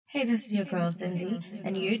Hey, this is your girl Cindy,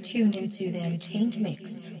 and you're tuned into the Unchained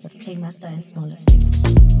Mix with Playmaster and Smaller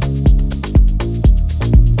Stick.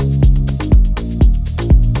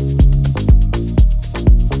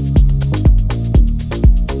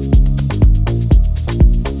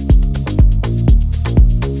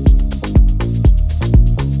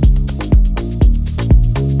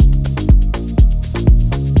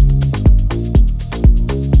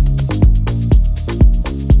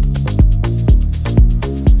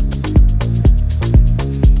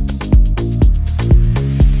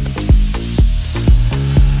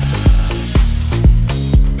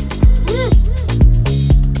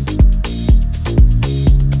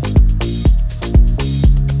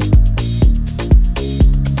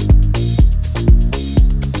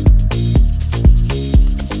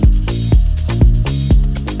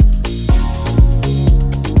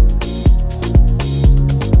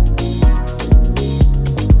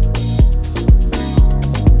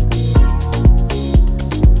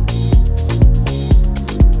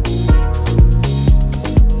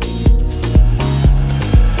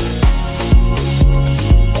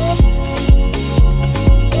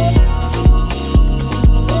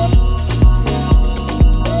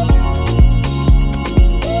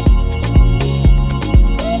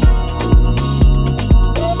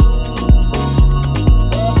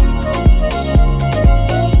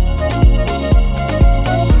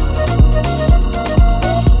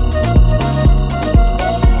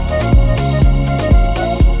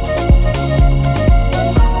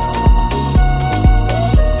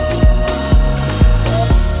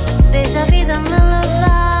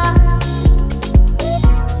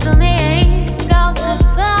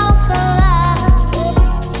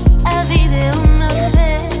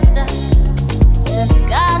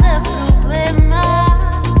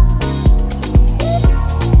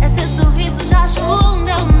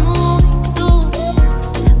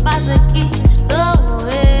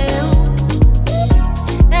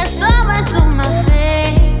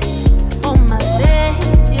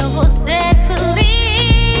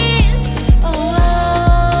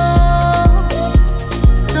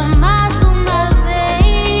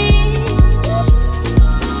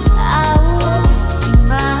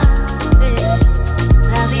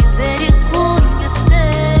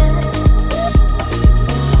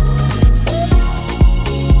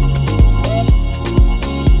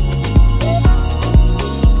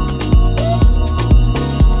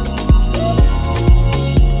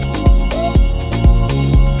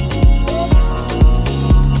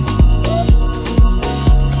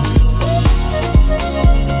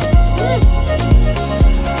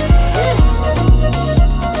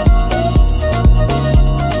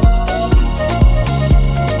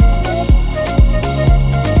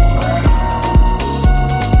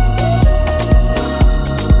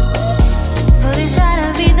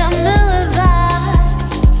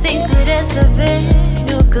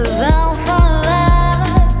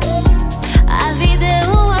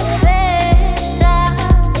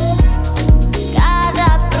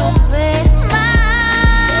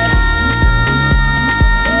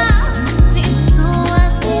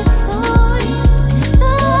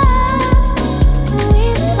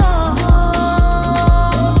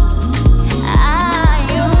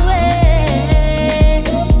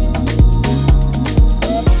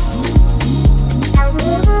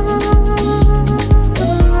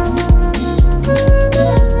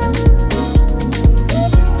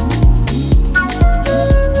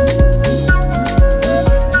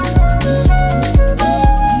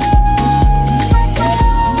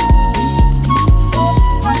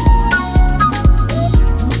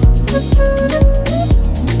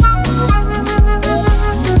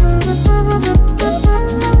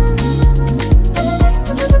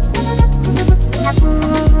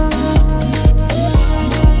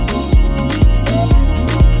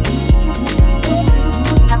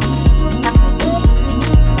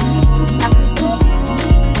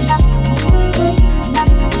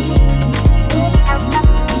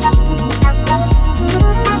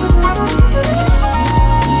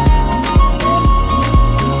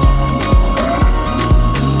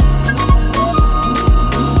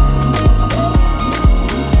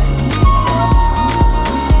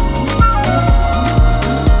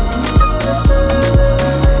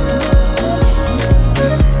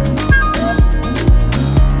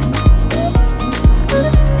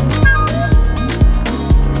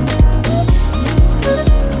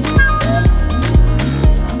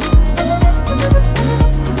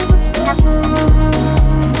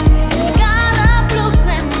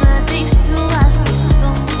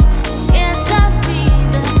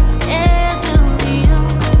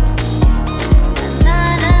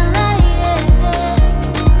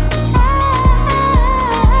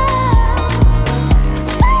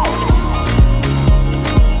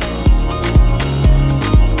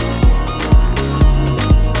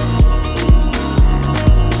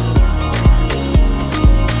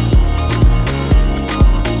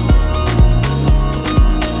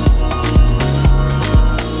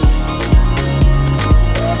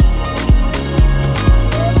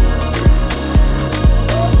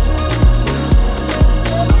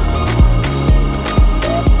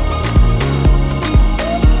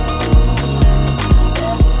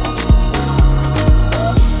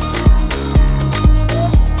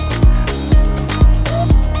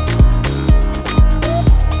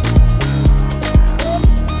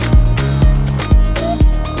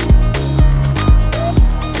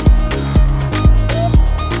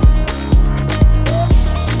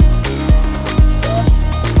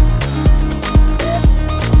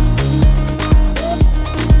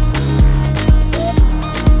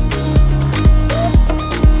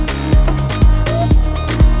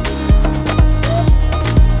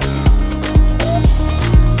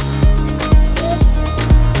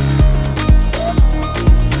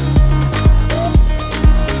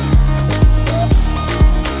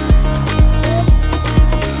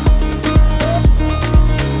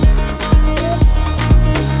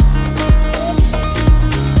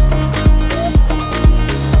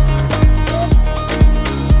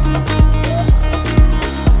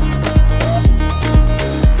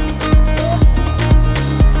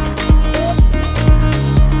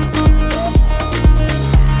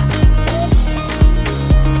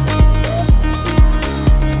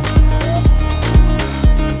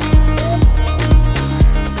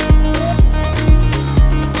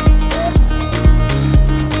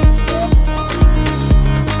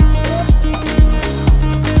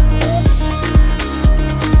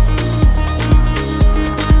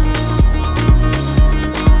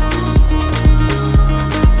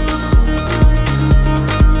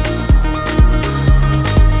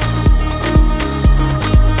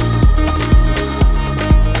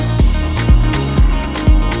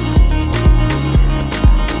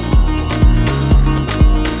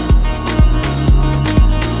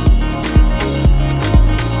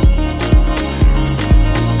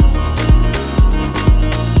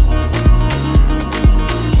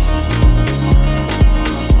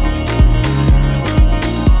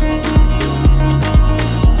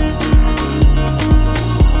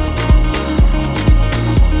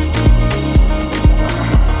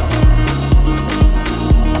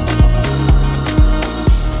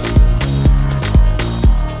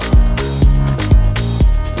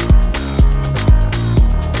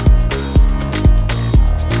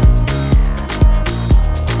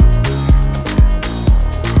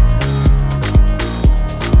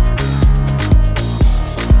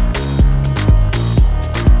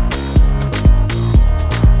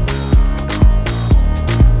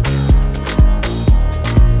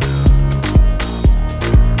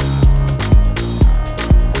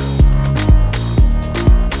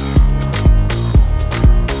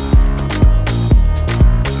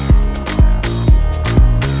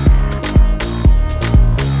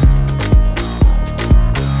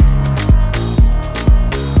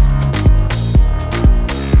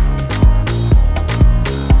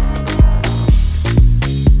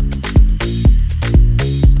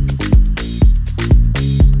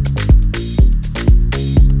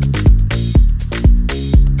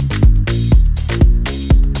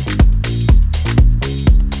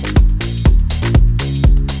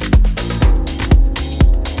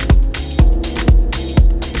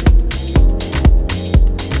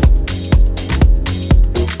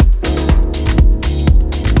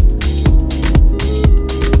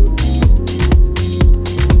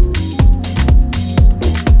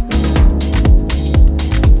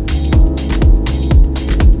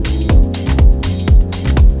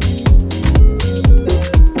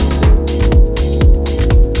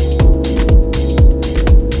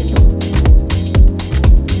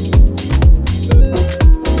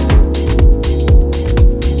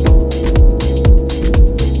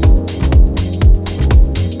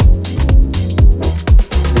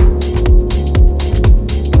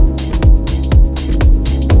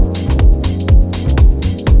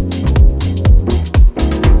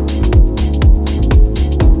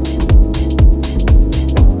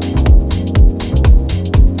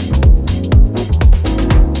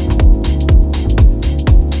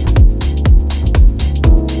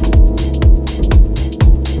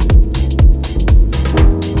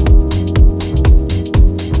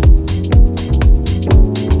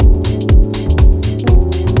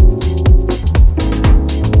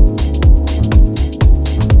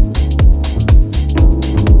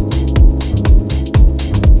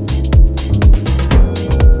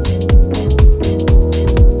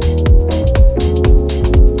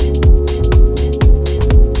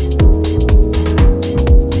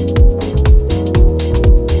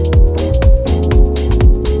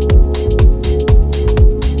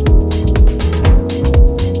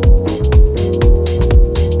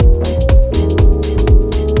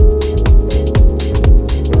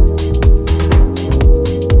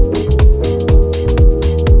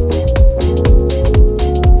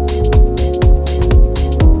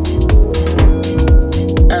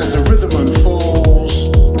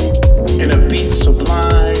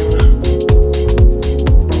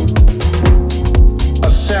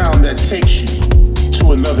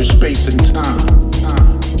 to another space and time.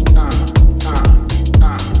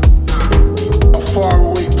 A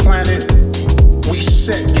faraway planet, we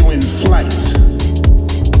set you in flight.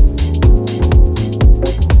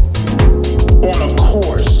 On a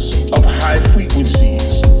course of high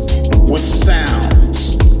frequencies, with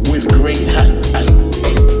sounds, with great height.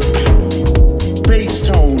 Bass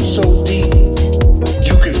tone so deep,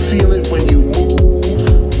 you can feel it when you move.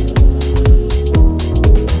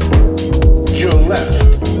 You're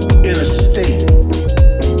left in a state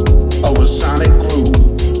of a sonic groove.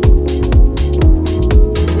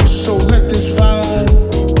 So let this vibe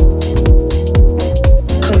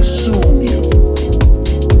consume you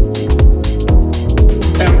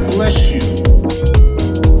and bless you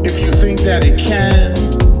if you think that it can.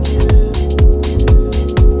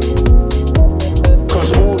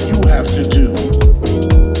 'Cause all you have to do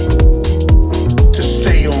to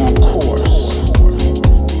stay on course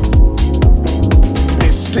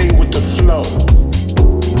is stay with the flow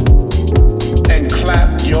and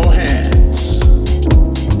clap your hands.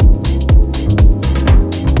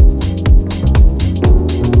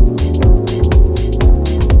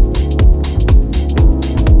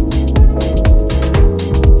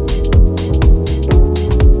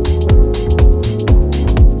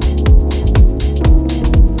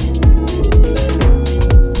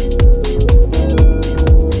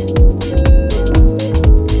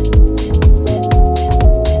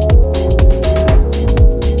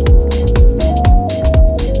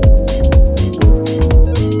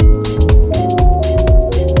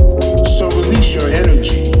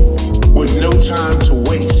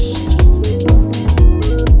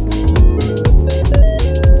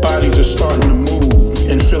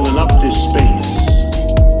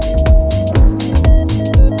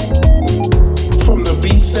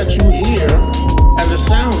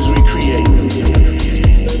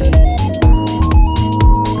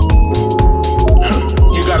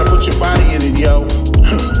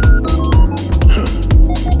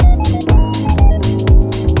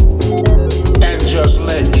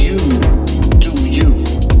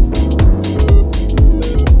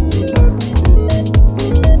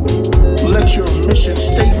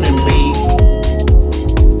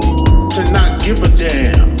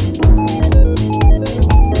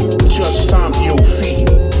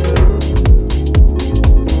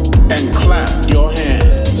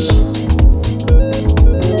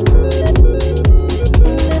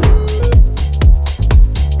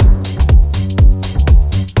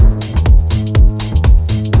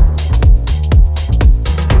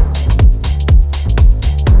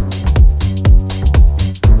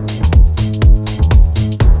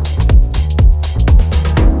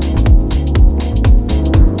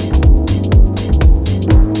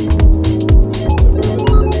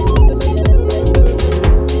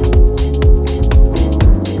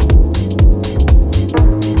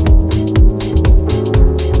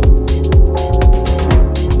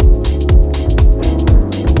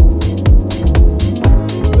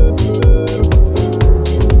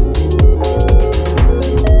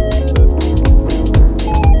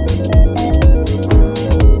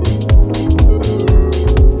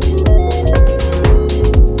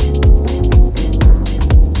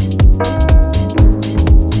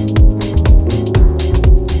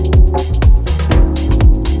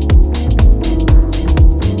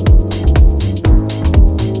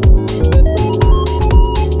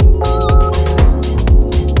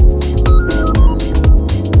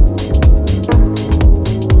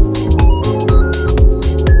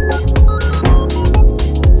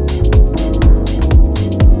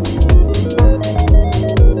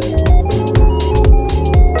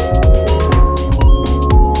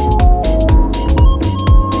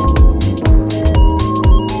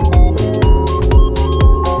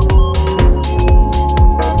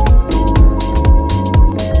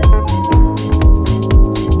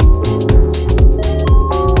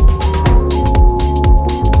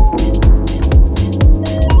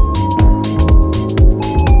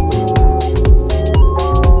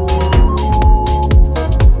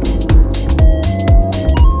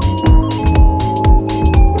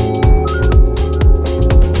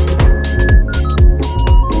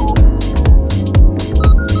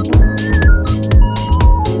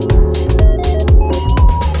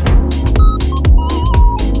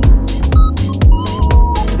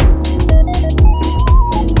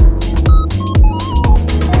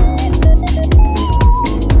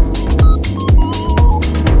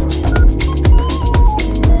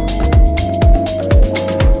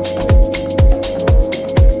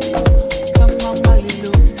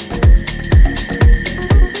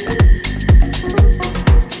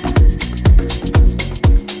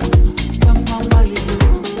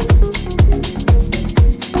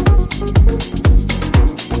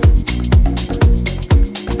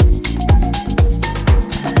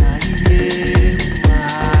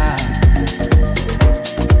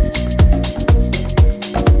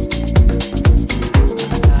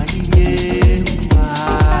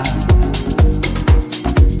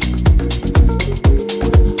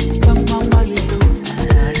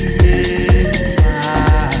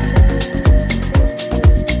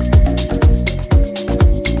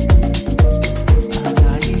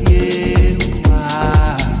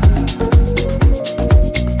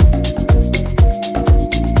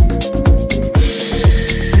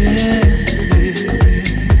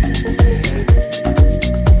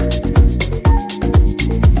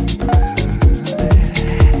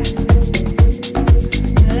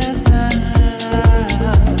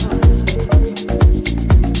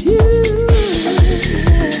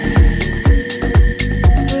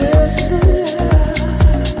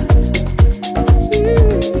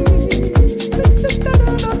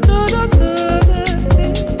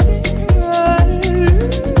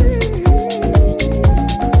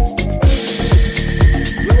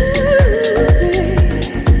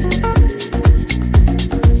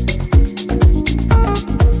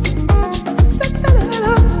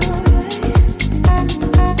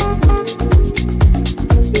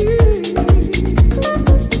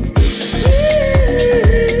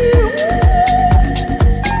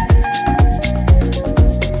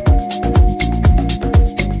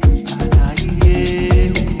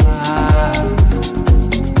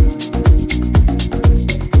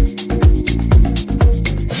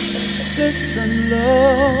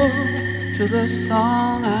 to the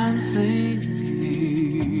song I'm singing.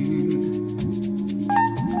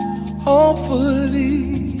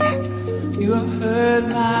 Hopefully you have heard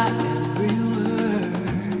my every word.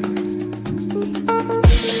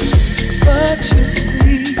 But you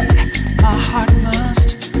see, my heart must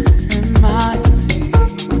remind me,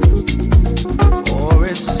 for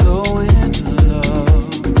it's so in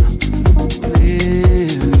love with you.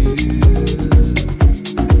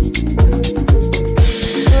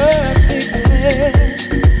 Perfectness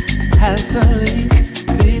has a link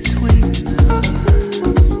between us.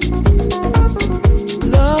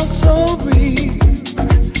 Love so real,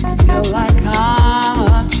 feel like I'm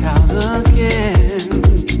a child again,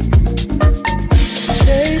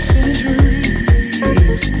 chasing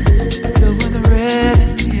dreams filled with red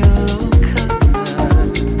and yellow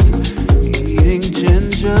colors, eating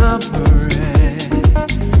gingerbread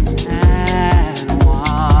and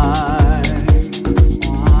wine.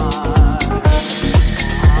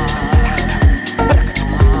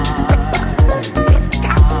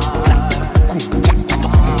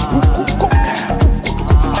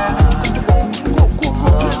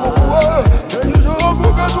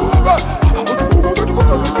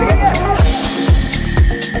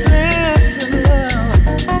 Listen, love,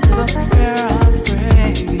 to the prayer I'm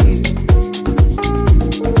praying.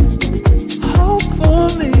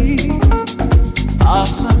 Hopefully, our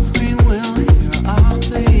supreme will hear our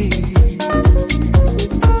plea.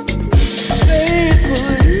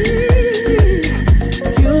 Faithfully,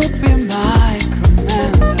 you'll be my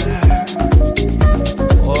commander,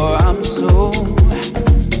 for I'm so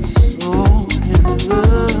in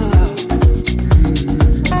love.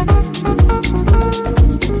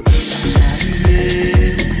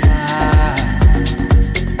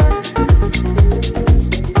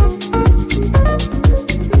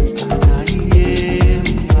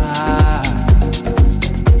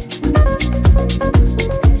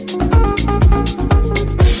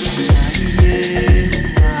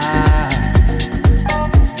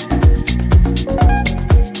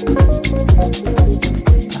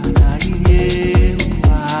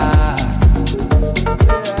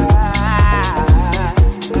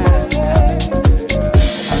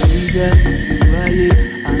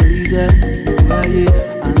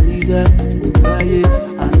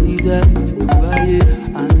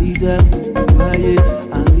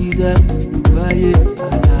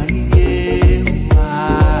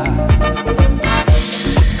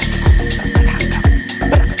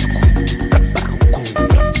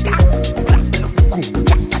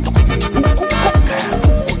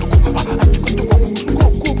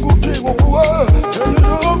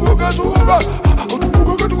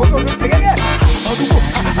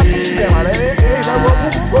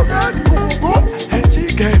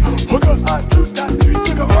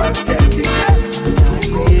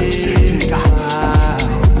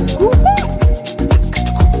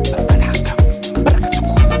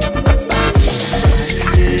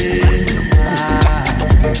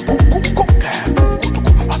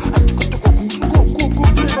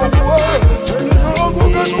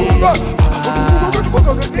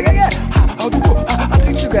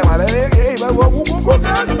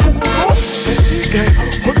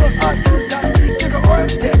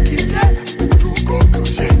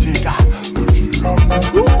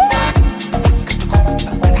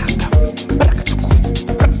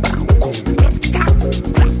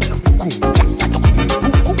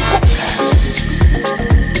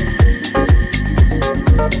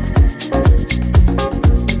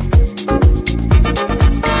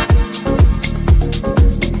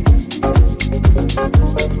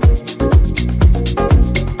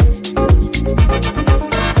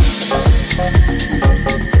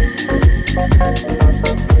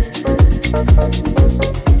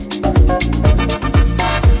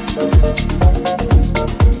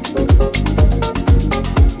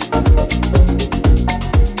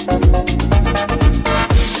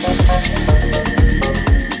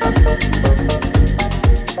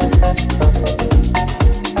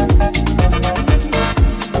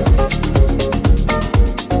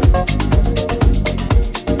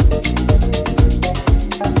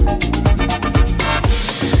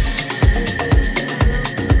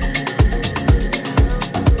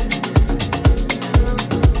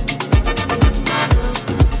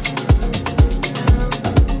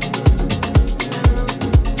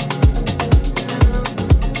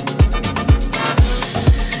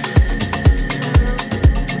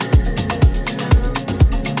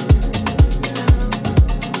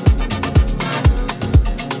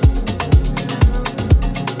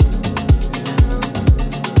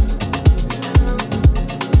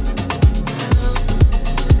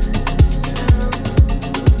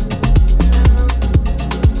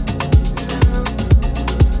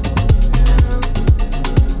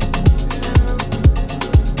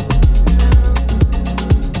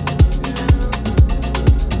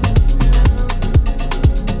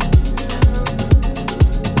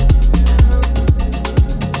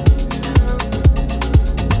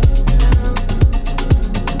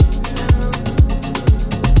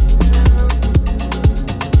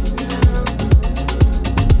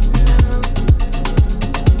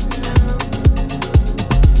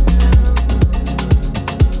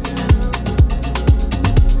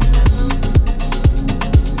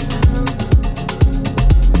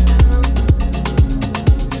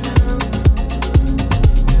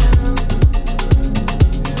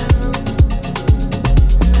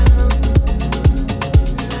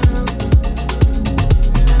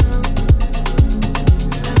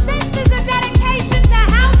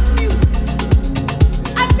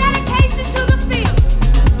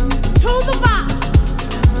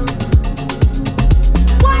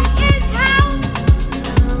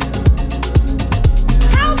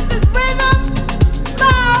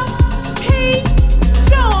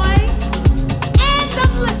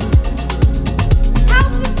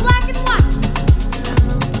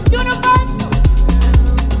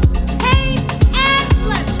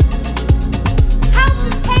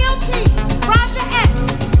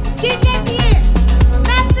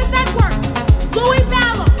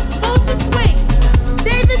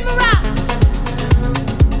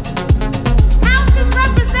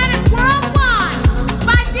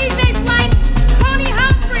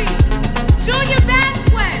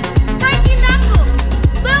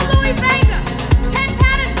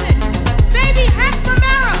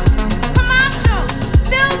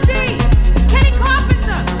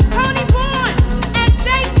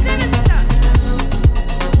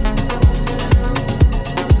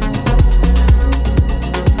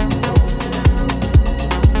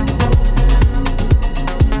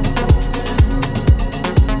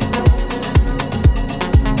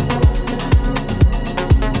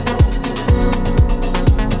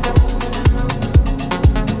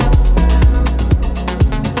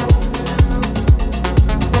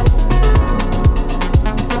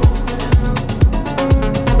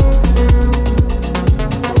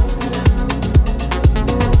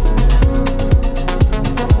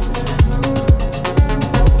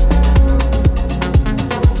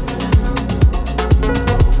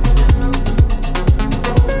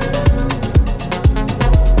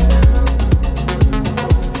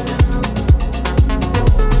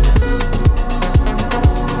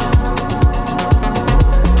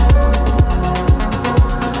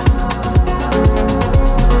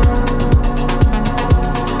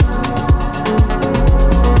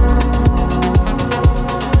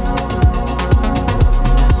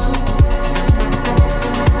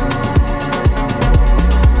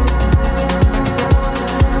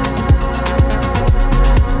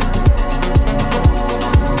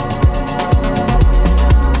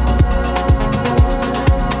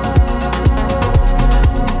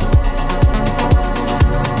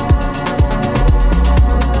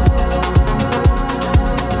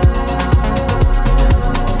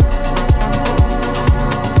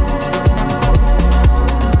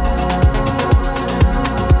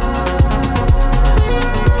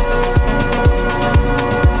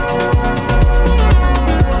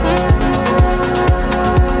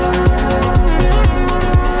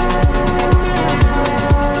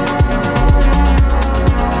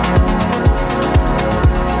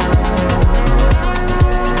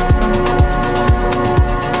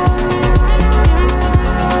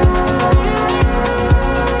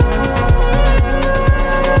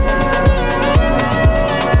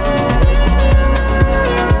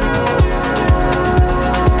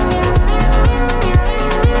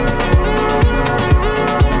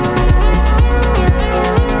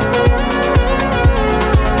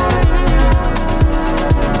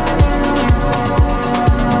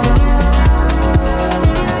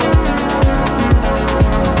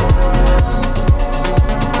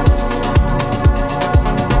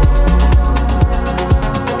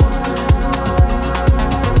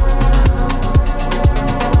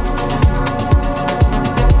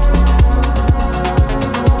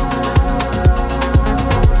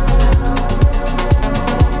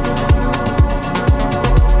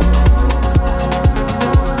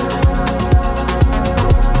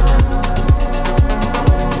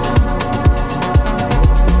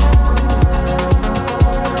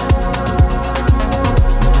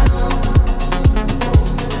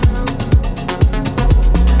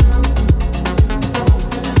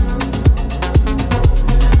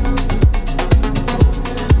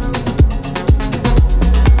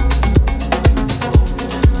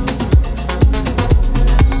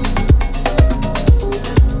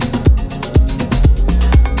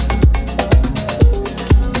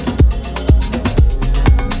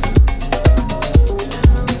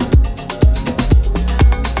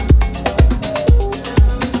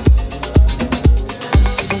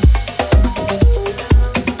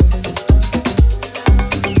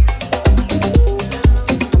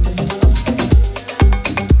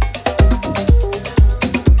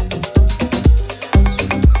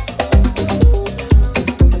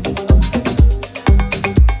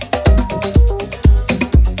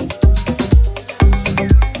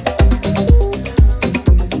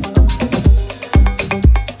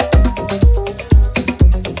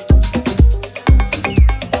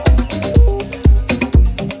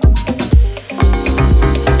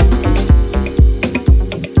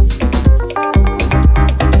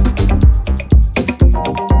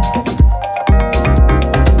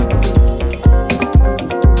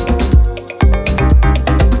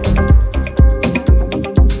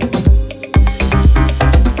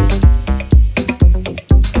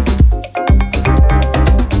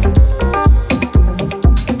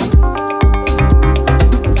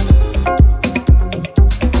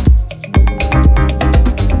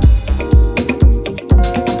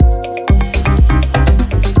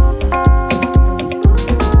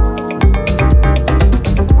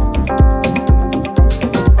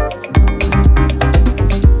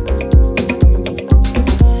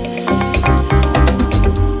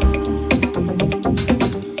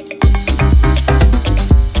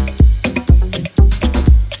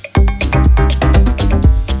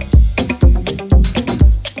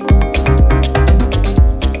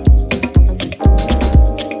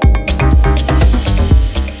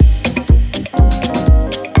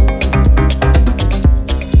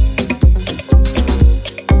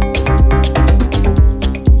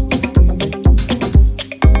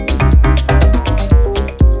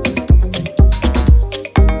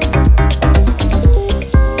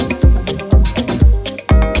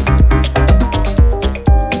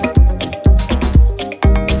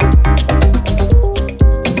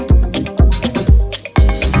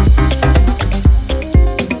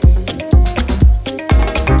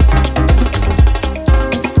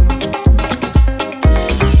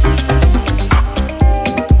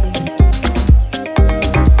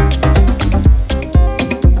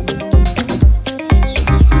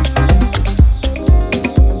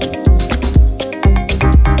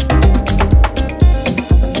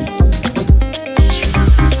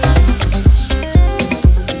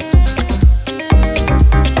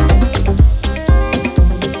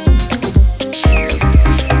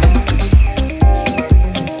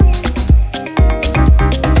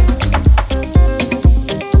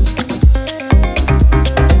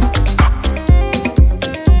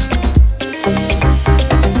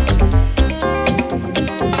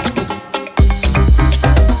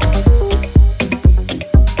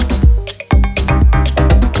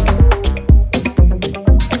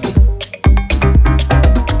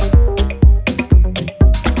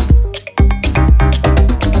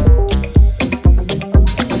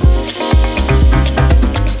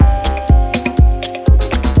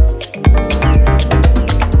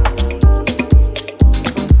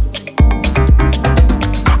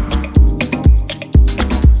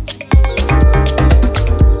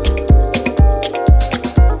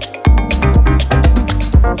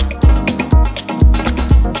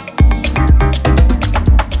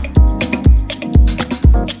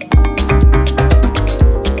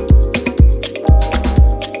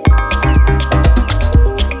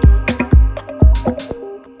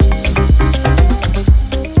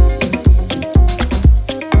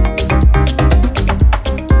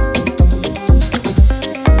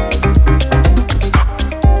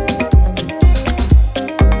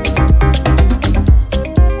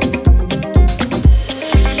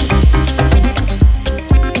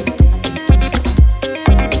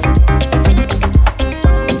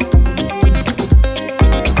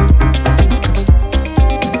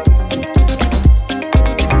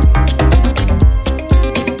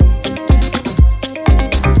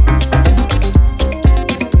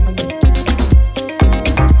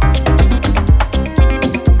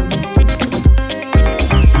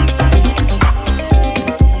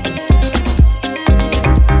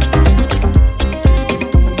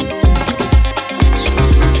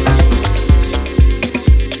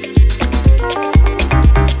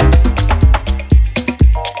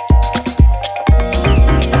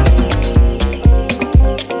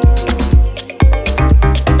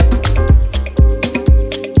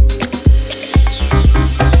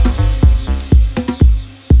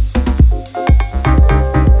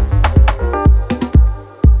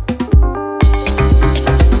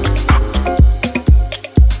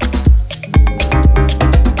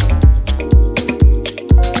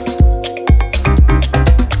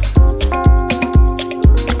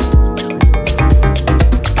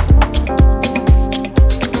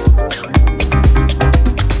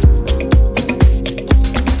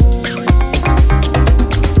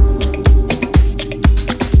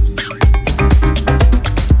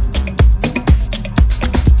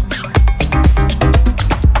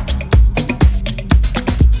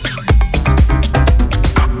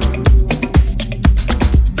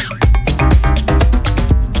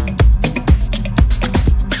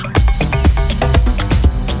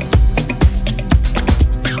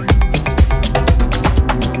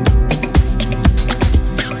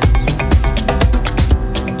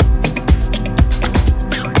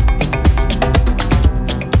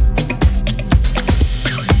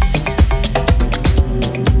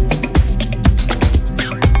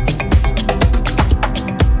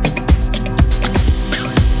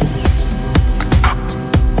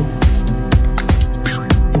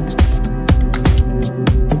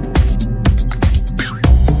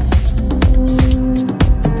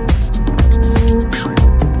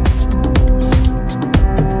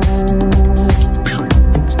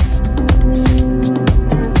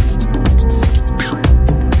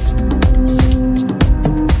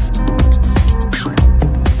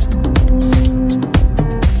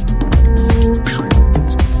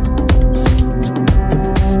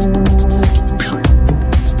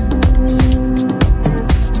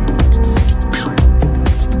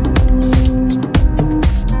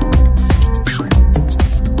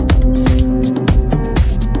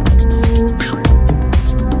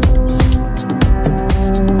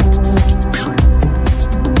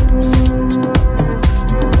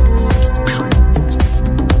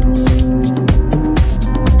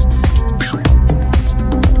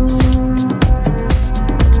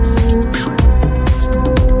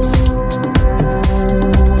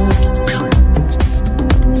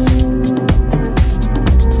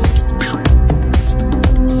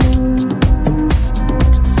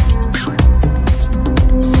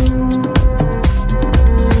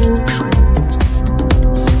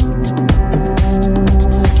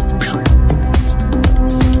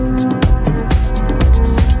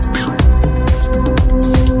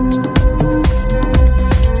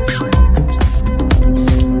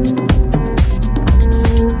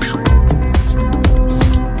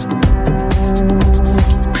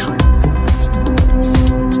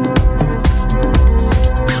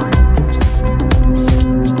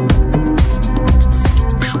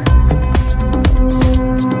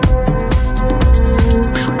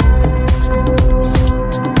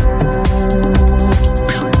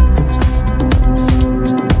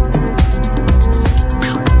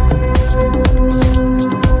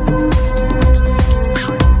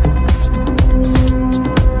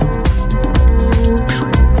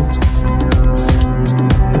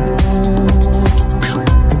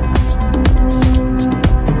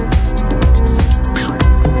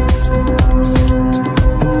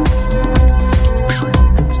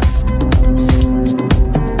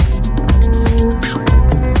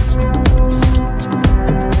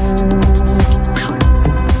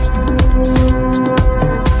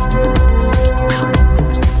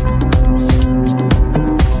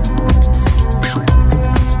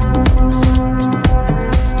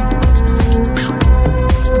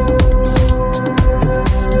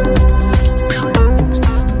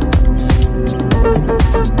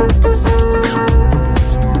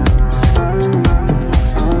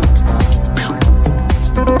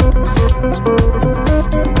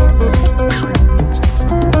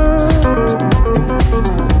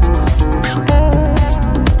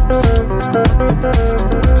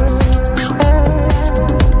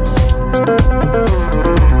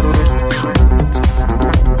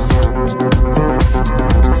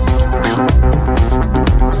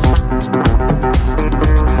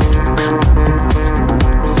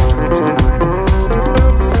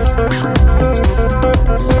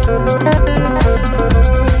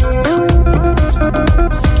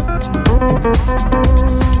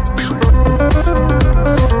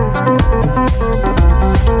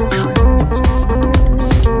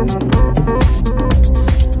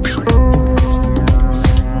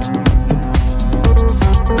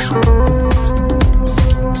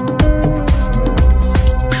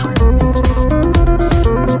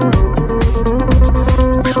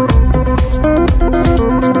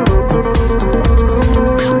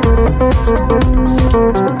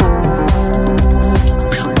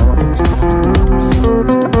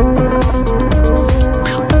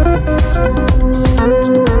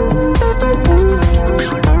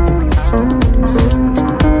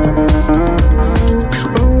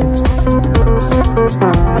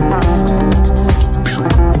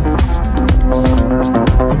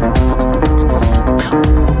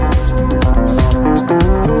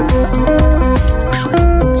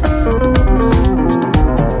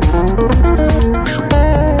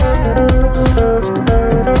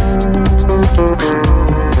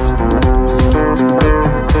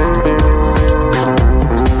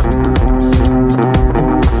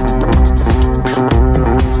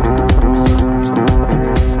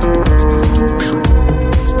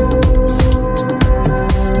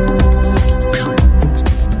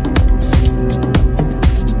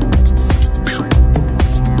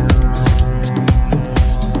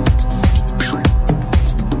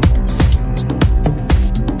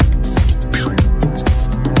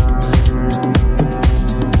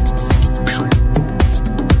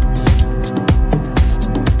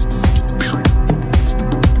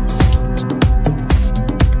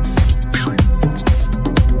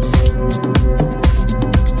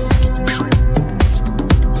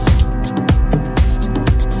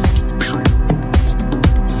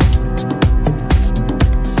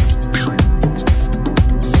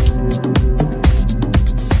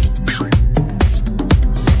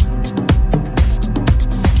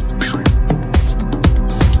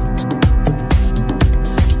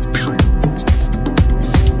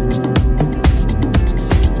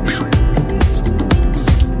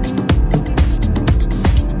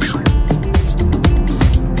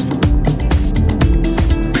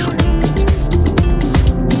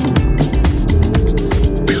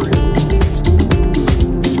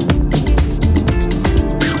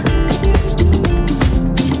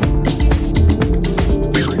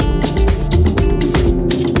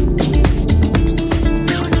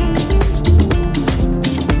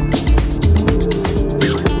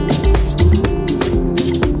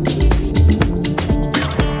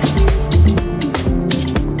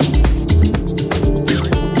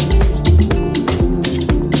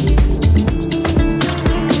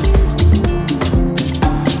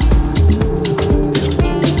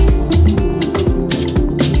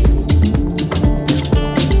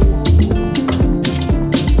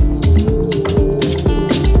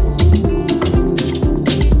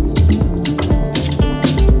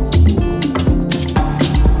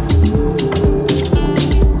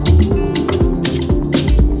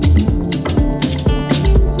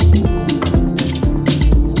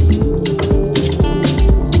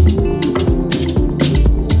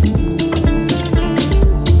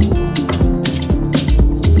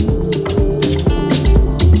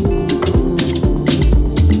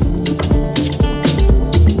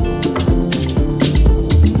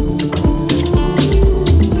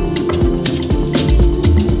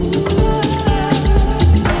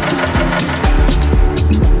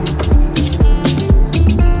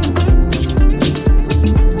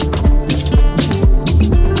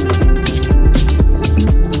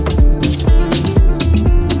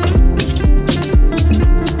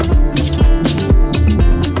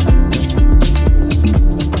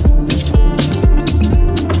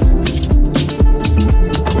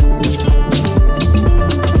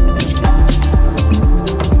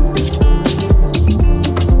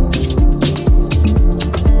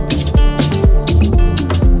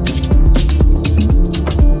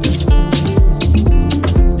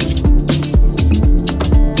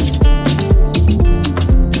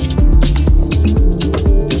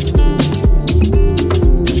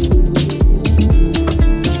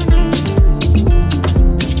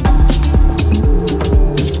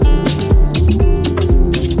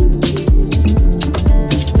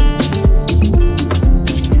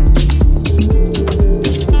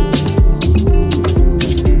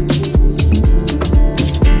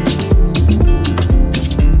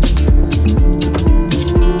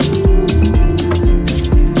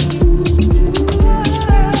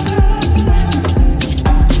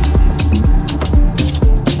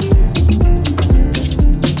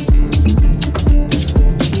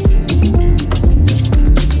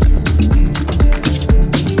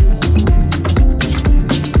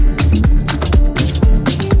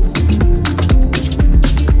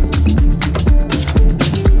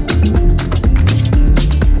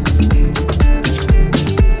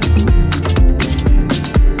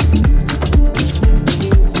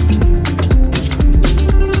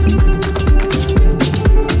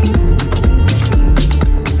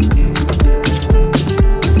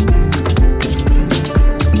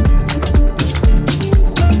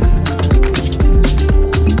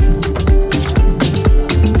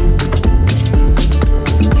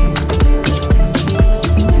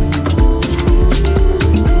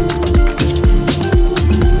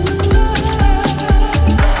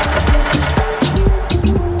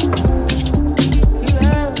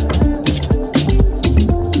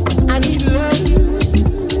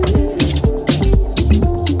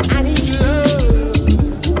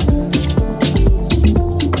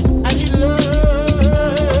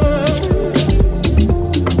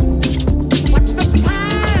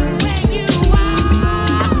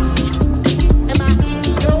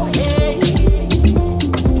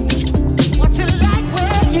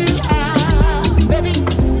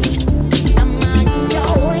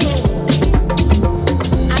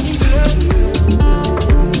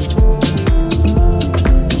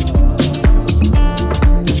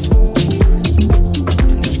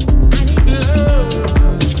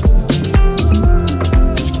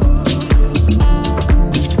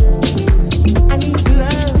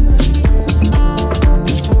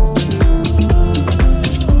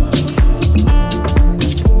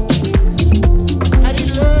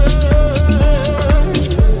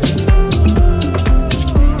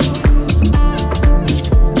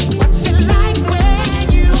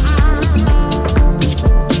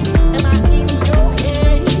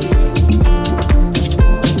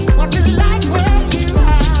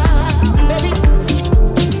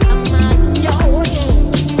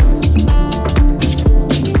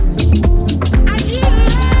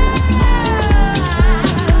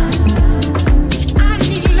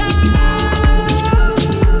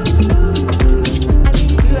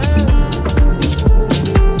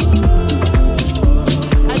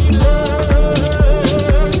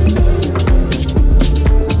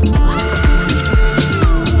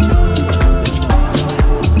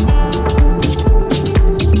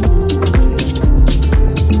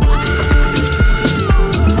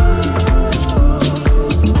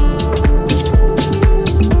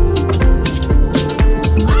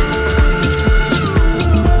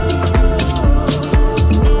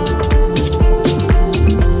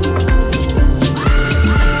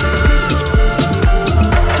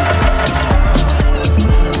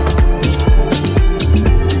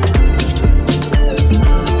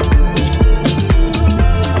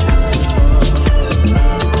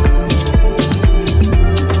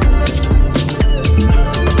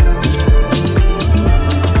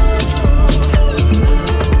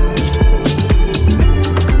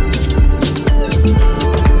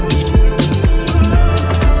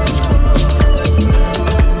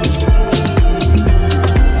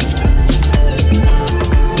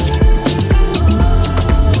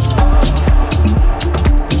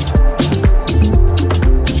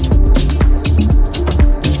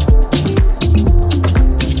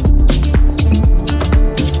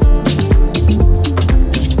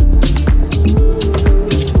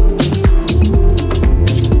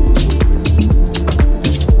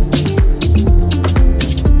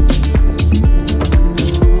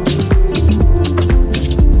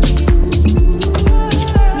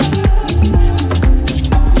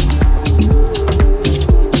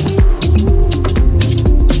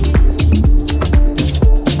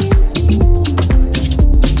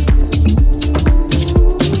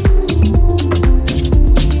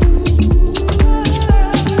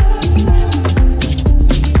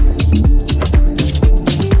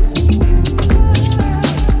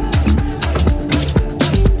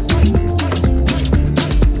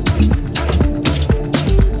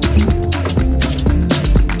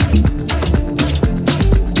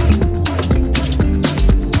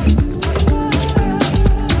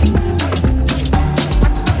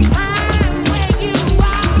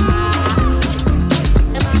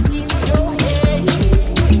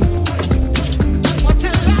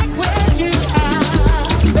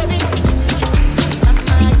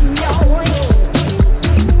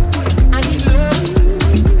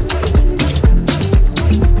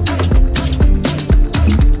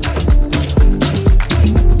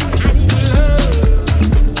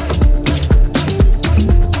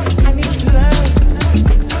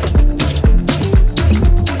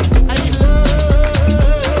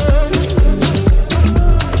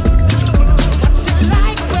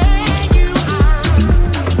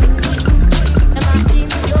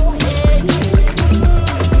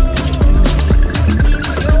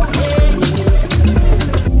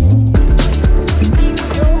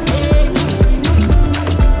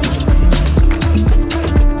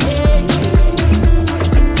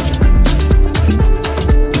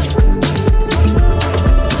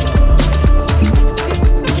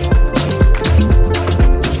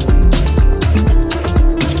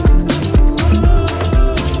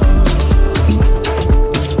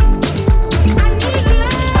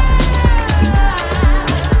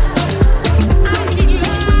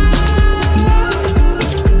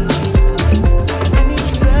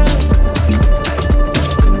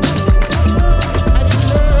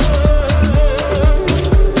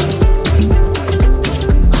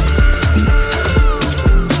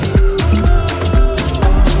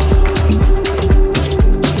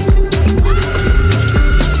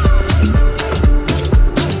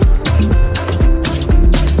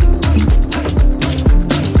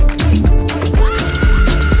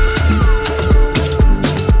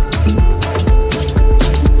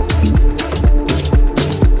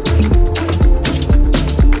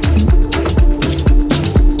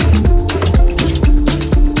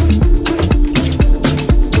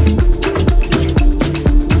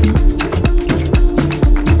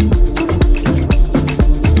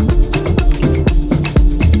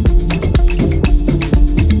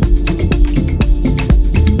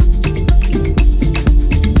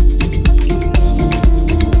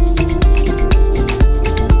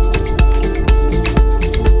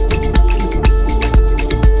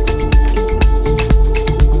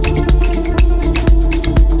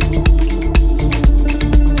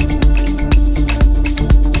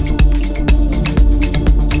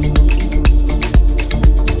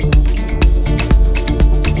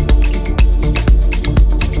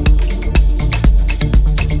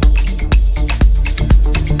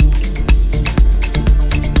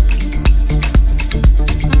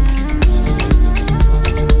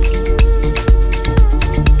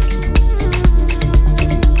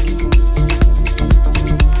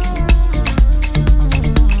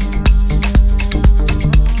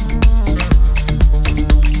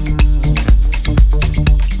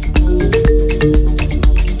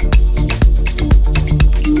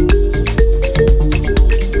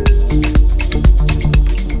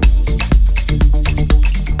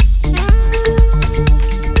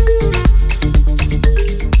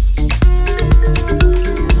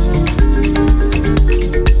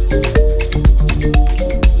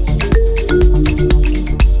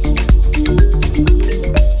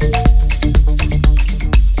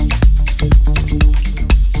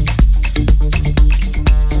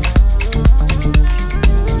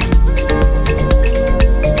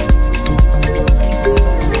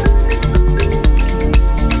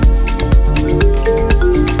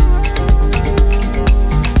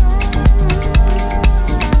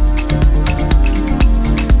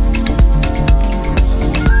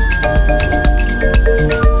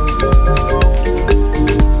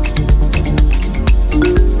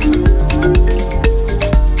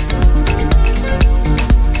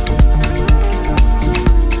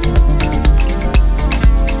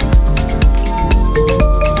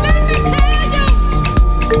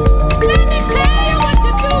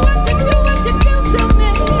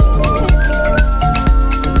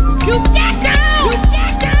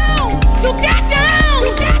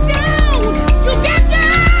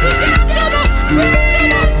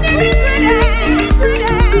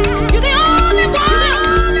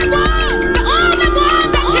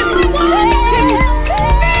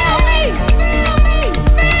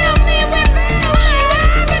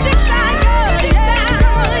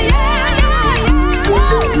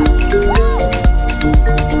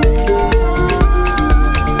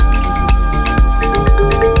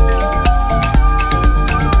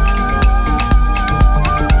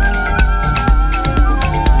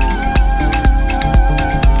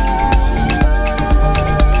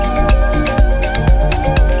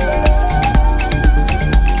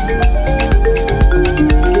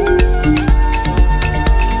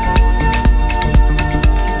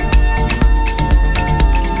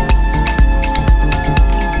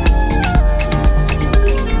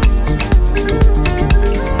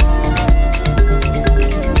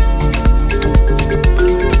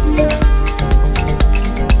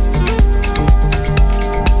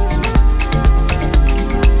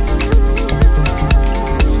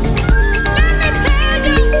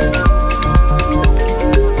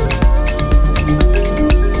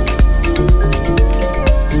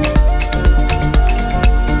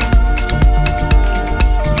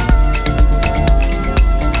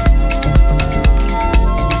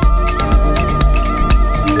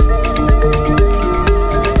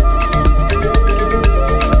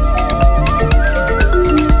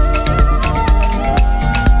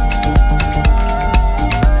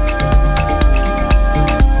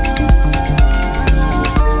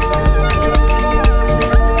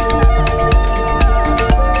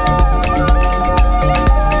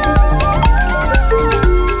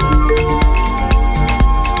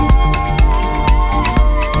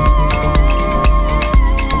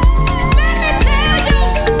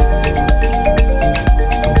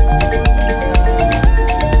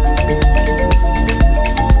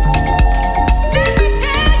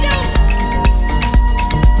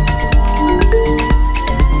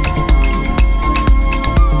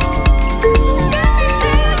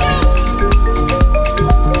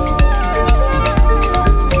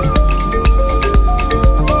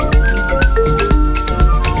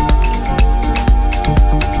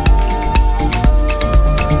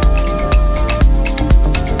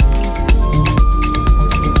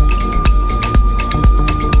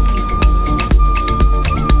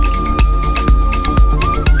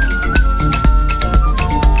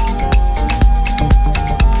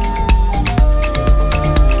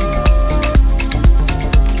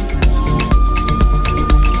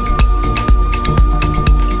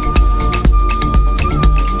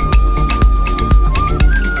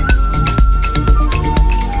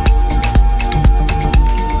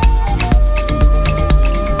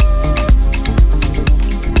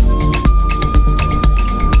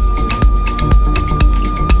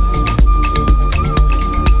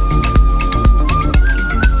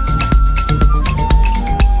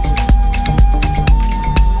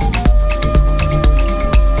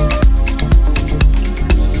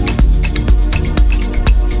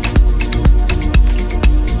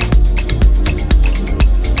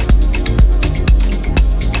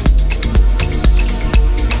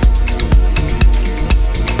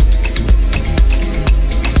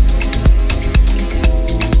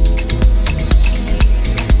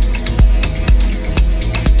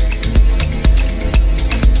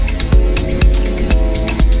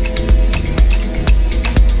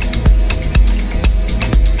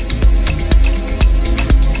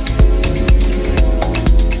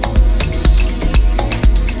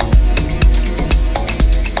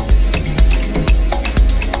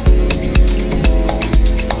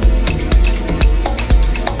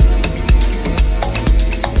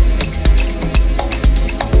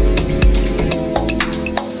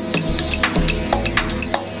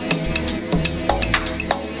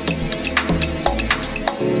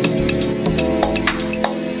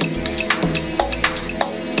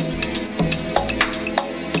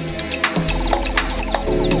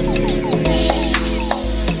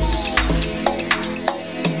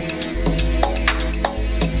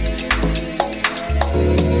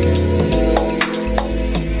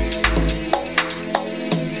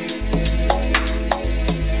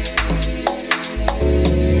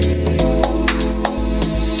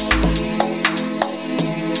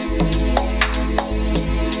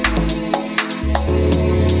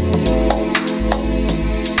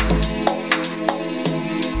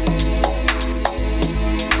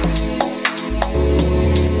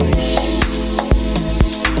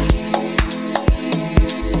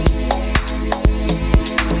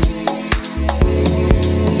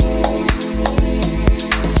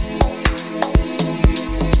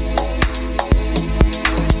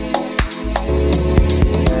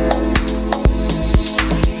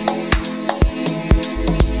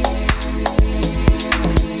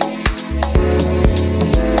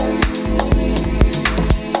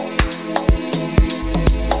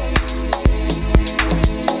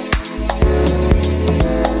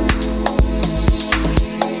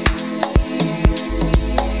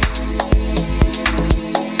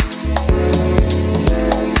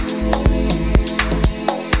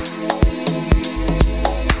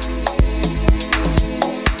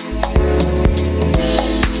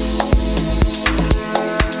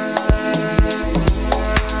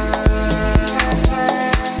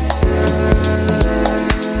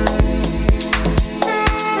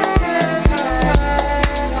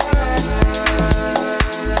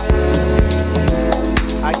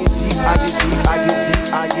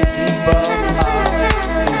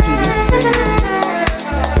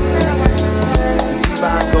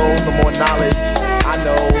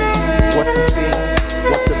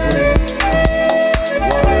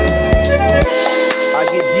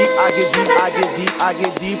 I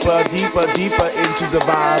get deeper, deeper, deeper into the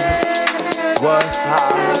vibe. What's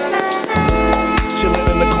high? Chilling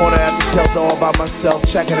in the corner at the shelter all by myself,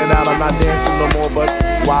 checking it out. I'm not dancing no more, but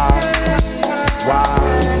why? Why?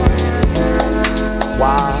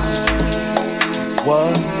 Why?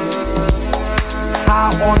 What?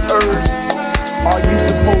 How on earth are you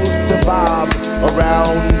supposed to vibe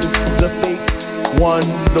around the fake one,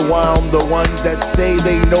 the ones that say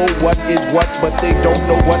they know what is what, but they don't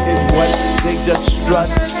know what is what. They just strut.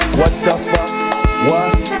 What the fuck?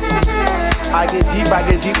 What? I get deep, I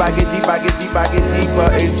get deep, I get deep, I get deep, I get deeper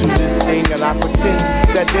into this thing, and I pretend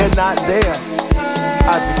that they're not there.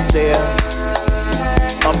 I just stare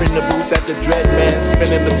up in the booth at the dread man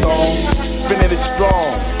spinning the song, spinning it strong,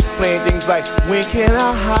 playing things like when can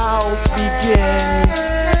our house begin?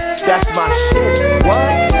 That's my shit.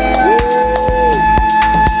 What? Woo!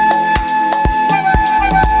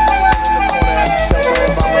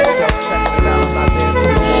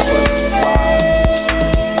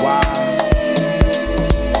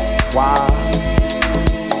 Why?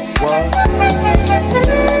 What?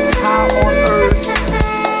 How on earth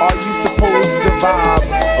are you supposed to vibe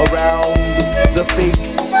around the fake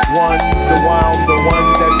one, the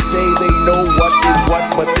ones that say they know what is what,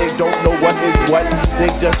 but they don't know what is what. They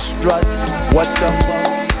just strut. What the fuck?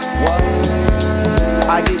 What?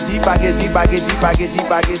 I get deep, I get deep, I get deep, I get deep,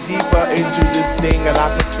 I get deeper into this thing, and I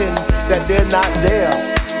pretend that they're not there.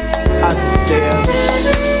 I just stare.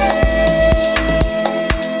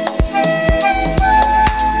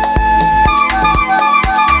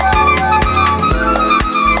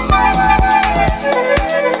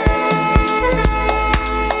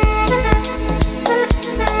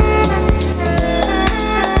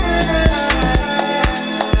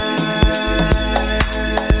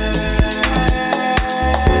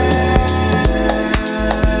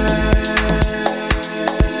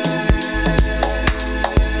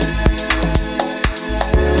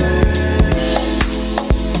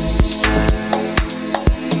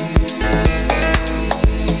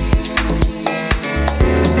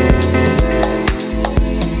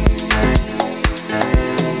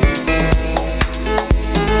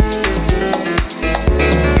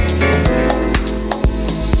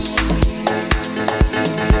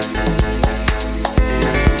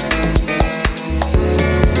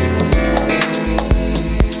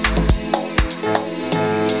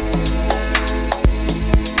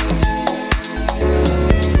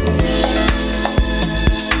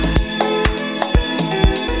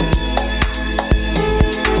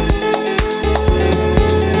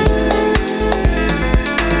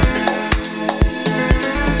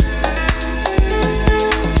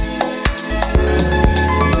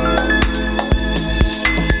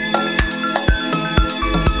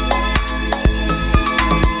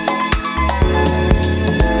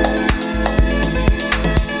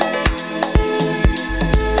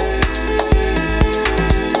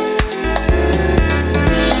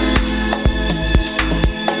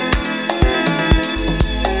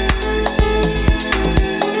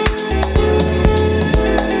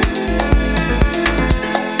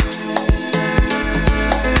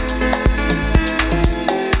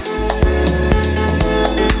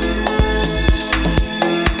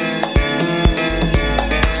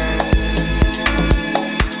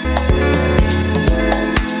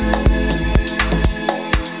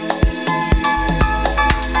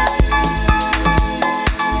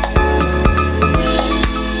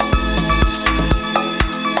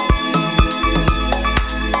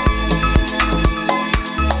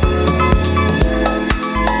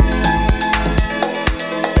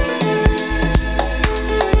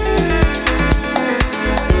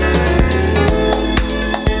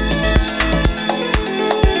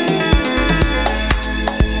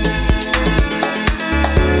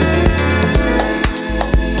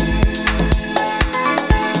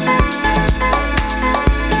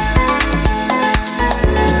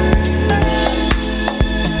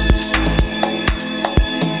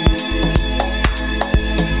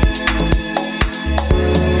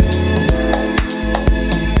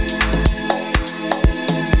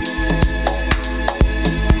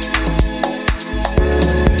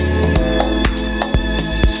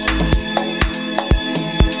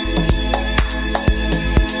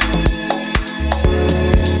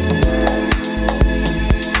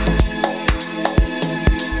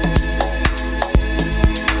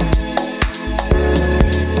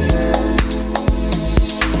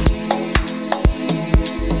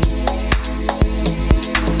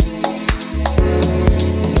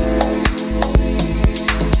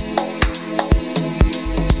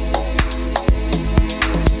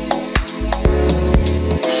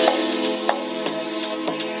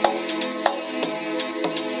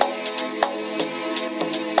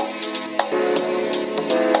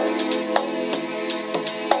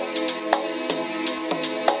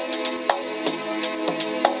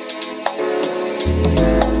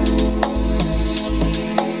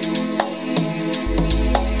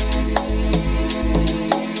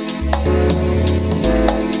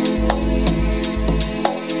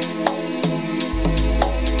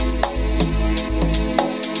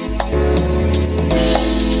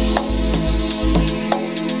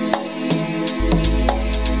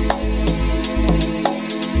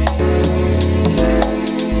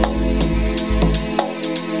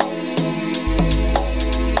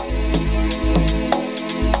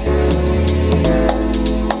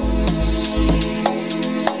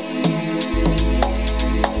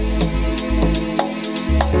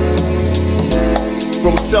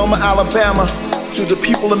 Selma, Alabama, to the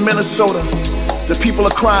people of Minnesota, the people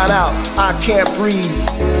are crying out, I can't breathe.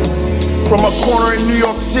 From a corner in New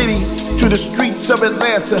York City to the streets of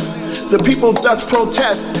Atlanta, the people thus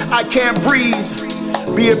protest, I can't breathe.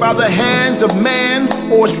 Be it by the hands of man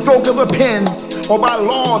or a stroke of a pen, or by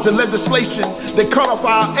laws and legislation that cut off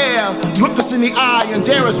our air, look us in the eye and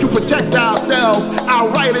dare us to protect ourselves,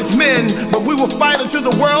 our right as men. But we will fight until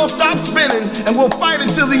the world stops spinning, and we'll fight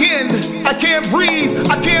until the end. I can't breathe,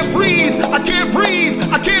 I can't breathe, I can't breathe,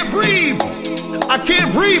 I can't breathe. I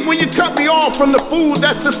can't breathe when you cut me off from the food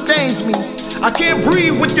that sustains me. I can't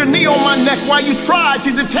breathe with your knee on my neck while you try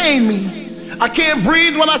to detain me. I can't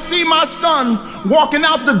breathe when I see my son walking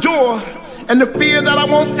out the door, and the fear that I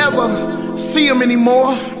won't ever see him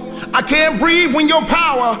anymore. I can't breathe when your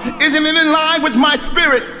power isn't in line with my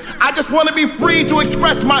spirit. I just want to be free to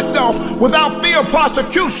express myself without fear of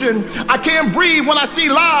prosecution. I can't breathe when I see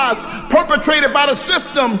lies perpetrated by the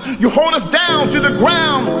system. You hold us down to the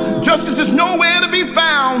ground. Justice is nowhere to be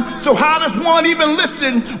found. So how does one even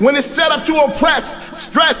listen when it's set up to oppress,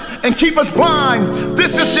 stress, and keep us blind?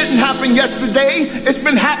 This just didn't happen yesterday. It's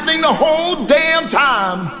been happening the whole damn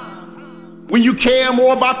time. When you care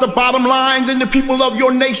more about the bottom line than the people of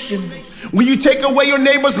your nation. When you take away your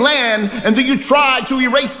neighbor's land and then you try to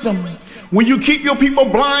erase them. When you keep your people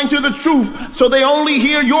blind to the truth so they only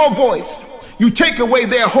hear your voice. You take away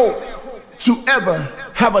their hope to ever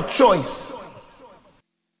have a choice.